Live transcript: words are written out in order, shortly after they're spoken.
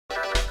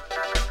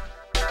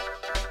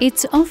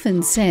It's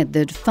often said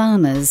that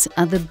farmers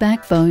are the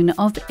backbone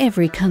of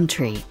every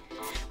country.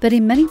 But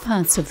in many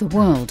parts of the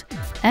world,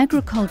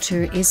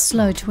 agriculture is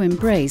slow to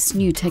embrace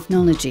new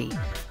technology,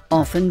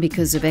 often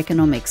because of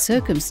economic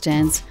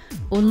circumstance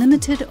or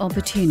limited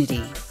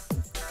opportunity.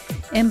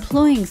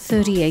 Employing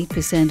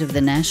 38% of the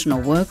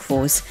national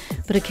workforce,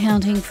 but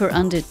accounting for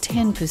under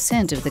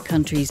 10% of the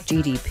country's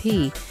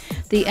GDP,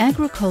 the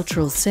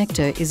agricultural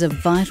sector is a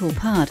vital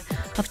part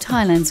of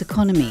Thailand's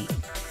economy.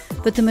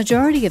 But the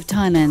majority of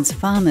Thailand's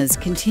farmers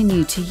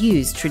continue to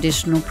use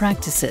traditional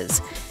practices,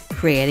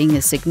 creating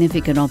a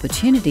significant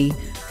opportunity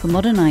for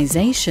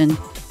modernization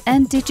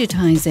and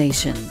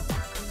digitization.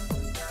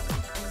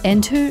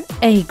 Enter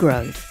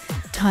AGrowth,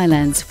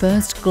 Thailand's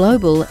first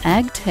global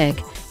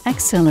AgTech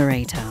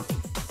Accelerator.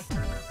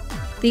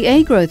 The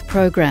AGrowth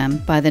program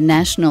by the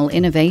National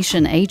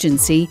Innovation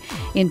Agency,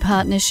 in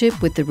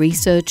partnership with the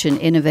Research and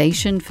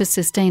Innovation for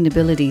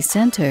Sustainability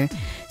Centre,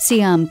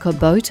 SIAM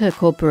KUBOTA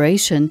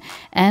Corporation,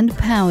 and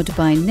powered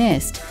by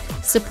Nest,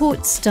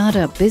 supports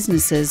startup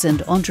businesses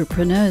and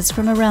entrepreneurs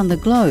from around the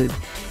globe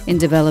in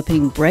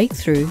developing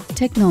breakthrough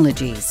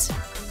technologies.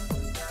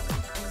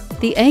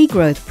 The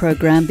AGrowth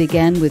program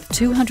began with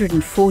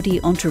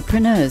 240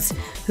 entrepreneurs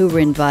who were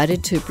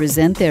invited to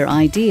present their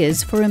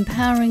ideas for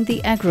empowering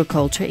the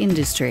agriculture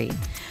industry.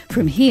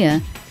 From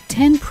here,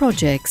 10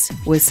 projects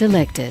were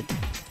selected.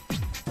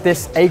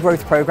 This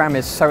AGrowth program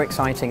is so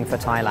exciting for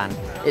Thailand.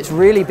 It's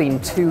really been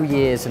 2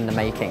 years in the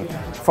making.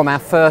 From our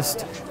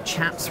first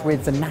chats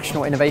with the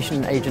National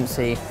Innovation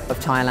Agency of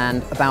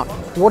Thailand about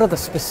what are the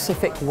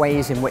specific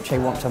ways in which they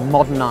want to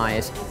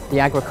modernize the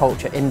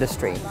agriculture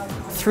industry,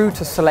 through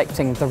to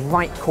selecting the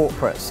right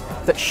corporates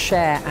that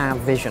share our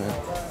vision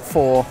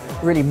for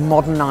really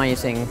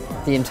modernizing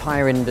the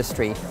entire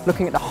industry,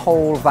 looking at the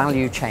whole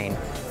value chain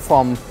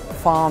from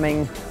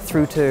farming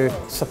through to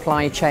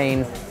supply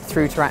chain,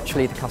 through to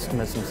actually the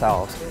customers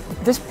themselves.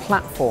 This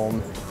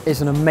platform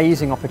is an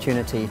amazing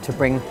opportunity to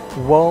bring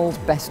world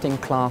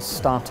best-in-class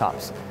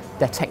startups,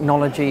 their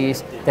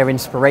technologies, their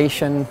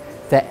inspiration,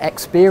 their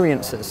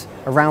experiences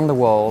around the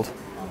world,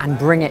 and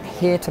bring it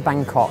here to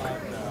Bangkok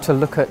to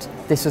look at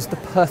this as the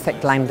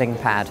perfect landing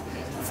pad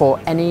for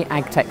any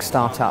AgTech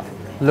startup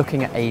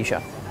looking at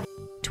Asia.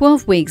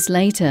 12 weeks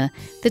later,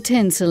 the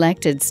 10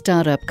 selected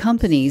startup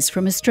companies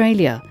from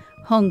Australia,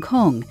 Hong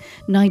Kong,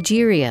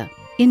 Nigeria,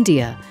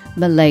 India,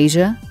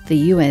 Malaysia, the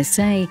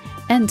USA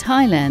and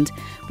Thailand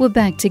were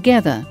back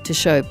together to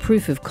show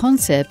proof of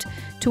concept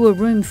to a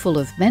room full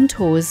of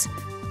mentors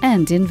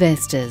and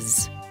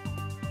investors.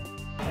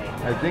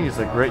 I think it's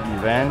a great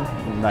event,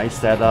 nice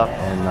setup,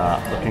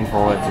 and looking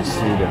forward to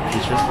see the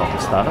features of the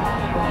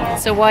startup.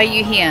 So why are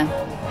you here?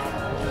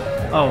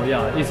 Oh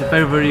yeah, it's a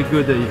very, very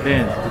good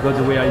event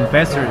because we are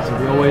investors.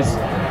 We're always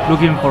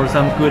looking for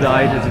some good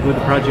ideas, good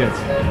projects.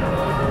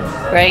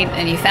 Great,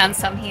 and you found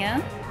some here?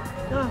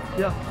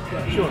 Yeah,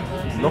 sure.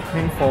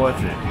 Looking forward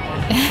to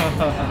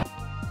it.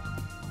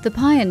 The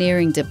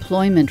pioneering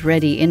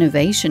deployment-ready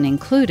innovation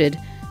included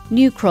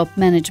new crop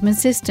management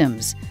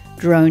systems,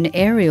 drone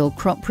aerial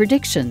crop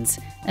predictions,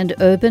 and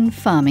urban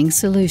farming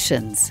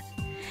solutions.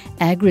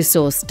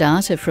 AgriSource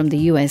data from the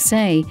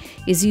USA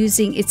is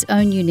using its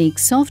own unique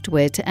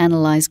software to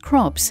analyze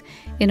crops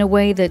in a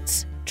way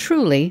that's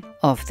truly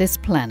off this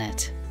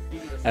planet.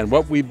 And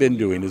what we've been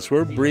doing is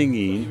we're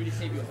bringing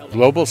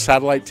global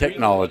satellite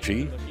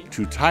technology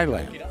to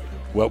Thailand.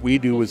 What we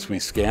do is we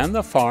scan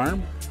the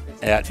farm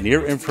at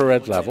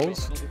near-infrared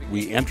levels.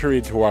 We enter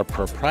into our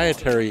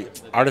proprietary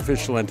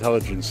artificial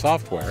intelligence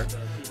software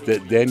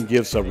that then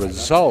gives a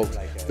result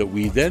that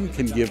we then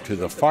can give to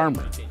the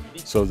farmer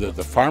so that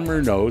the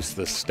farmer knows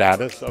the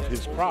status of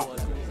his crop.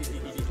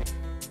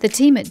 The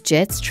team at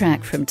Jet's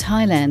Track from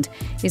Thailand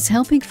is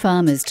helping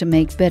farmers to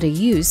make better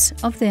use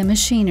of their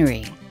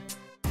machinery.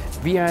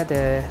 We are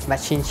the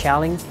machine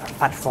sharing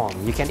platform.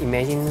 You can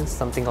imagine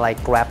something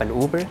like Grab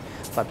and Uber,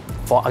 but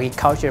for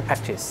agriculture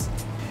practice.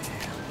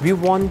 We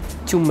want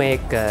to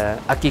make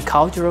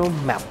agricultural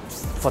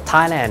maps for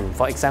Thailand.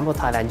 For example,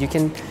 Thailand, you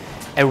can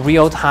a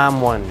real-time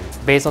one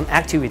based on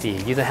activity.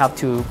 You don't have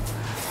to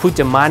put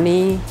the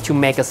money to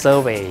make a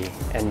survey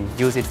and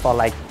use it for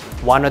like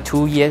 1 or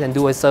 2 years and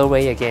do a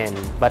survey again.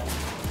 But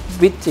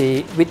with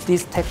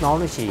this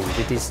technology,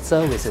 with these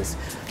services,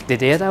 the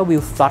data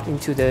will flood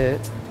into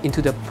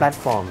the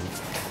platform.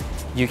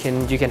 You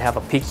can have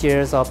a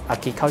pictures of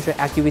agricultural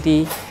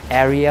activity,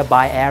 area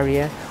by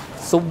area.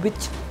 So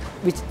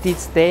with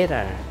this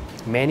data,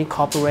 many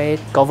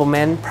corporate,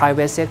 government,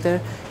 private sector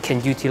can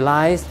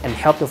utilize and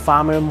help the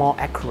farmer more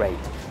accurate.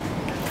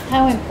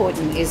 How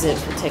important is it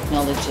for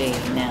technology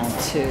now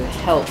to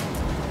help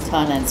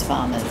Thailand's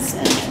farmers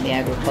and the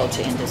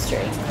agriculture industry?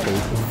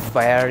 It's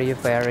very,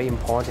 very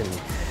important.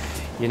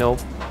 You know,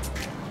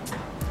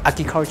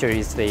 agriculture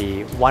is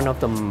one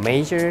of the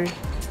major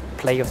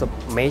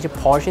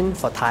portion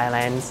for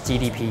Thailand's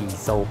GDP.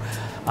 So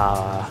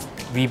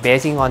we're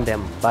basing on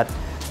them. But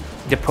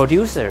the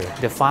producer,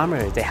 the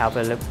farmer, they have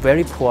a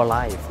very poor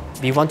life.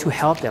 We want to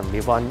help them.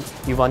 We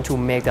want to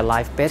make their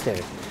life better.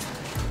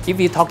 If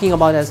we're talking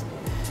about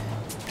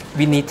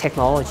we need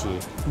technology,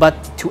 but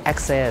to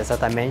access,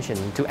 as I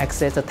mentioned, to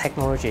access the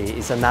technology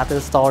is another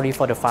story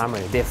for the farmer.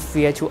 They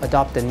fear to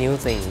adopt the new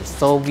things.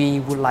 So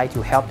we would like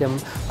to help them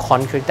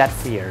conquer that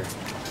fear,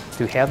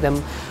 to help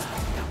them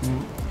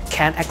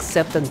can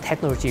accept the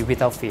technology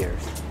without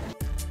fears.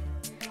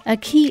 A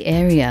key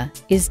area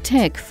is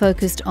tech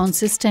focused on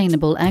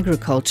sustainable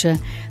agriculture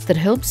that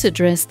helps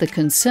address the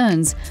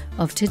concerns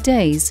of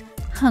today's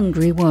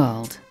hungry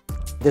world.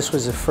 This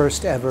was the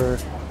first ever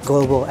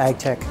global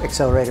AgTech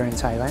Accelerator in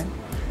Thailand,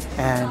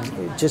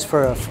 and just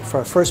for a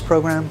first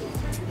program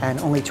and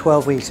only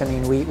 12 weeks, I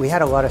mean, we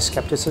had a lot of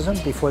skepticism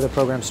before the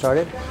program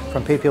started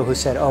from people who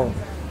said, oh,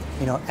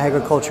 you know,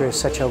 agriculture is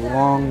such a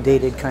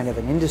long-dated kind of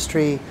an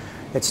industry.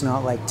 It's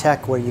not like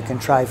tech where you can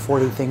try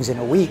 40 things in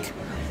a week.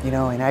 You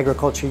know, in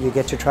agriculture, you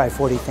get to try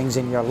 40 things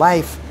in your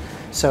life.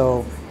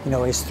 So, you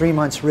know, is 3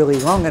 months really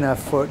long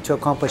enough to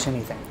accomplish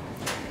anything?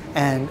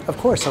 And of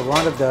course, a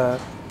lot of the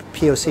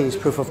POCs,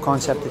 proof of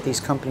concept, that these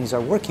companies are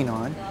working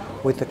on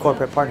with the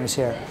corporate partners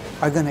here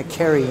are going to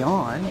carry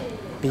on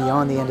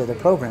beyond the end of the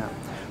program.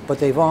 But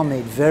they've all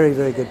made very,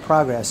 very good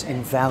progress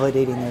in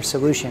validating their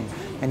solution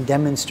and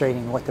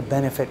demonstrating what the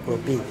benefit will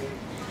be.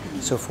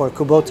 So for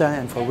Kubota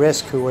and for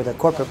Risk, who are the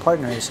corporate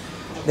partners,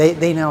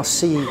 they now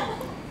see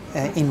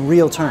in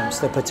real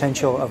terms the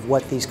potential of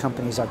what these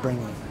companies are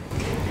bringing.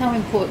 How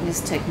important is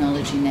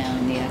technology now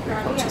in the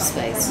agriculture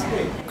space?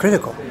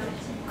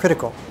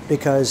 Critical,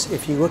 because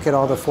if you look at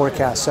all the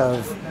forecasts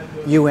of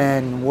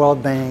UN,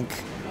 World Bank,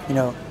 you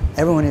know,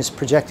 everyone is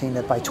projecting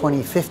that by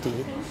 2050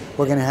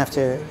 we're going to have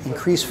to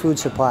increase food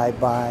supply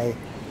by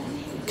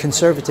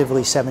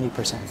conservatively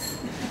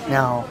 70%.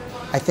 Now,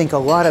 I think a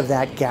lot of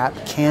that gap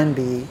can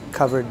be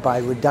covered by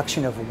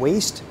reduction of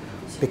waste,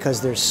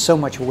 because there's so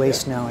much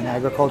waste now in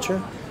agriculture,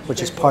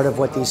 which is part of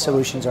what these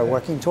solutions are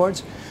working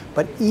towards.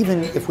 But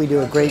even if we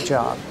do a great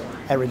job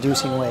at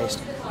reducing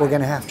waste, we're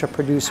going to have to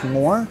produce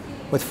more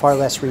with far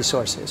less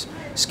resources.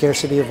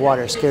 Scarcity of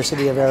water,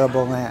 scarcity of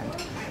arable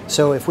land.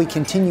 So if we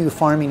continue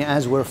farming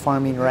as we're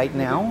farming right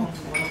now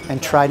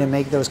and try to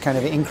make those kind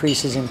of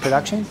increases in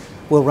production,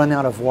 we'll run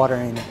out of water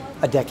in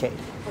a decade.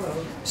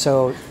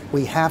 So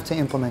we have to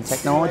implement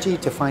technology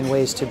to find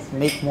ways to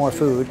make more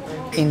food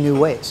in new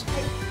ways.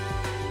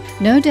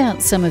 No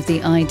doubt some of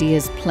the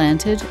ideas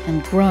planted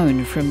and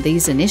grown from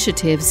these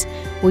initiatives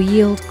will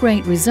yield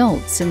great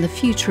results in the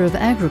future of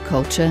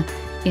agriculture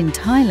in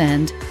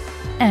Thailand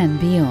and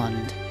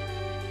beyond.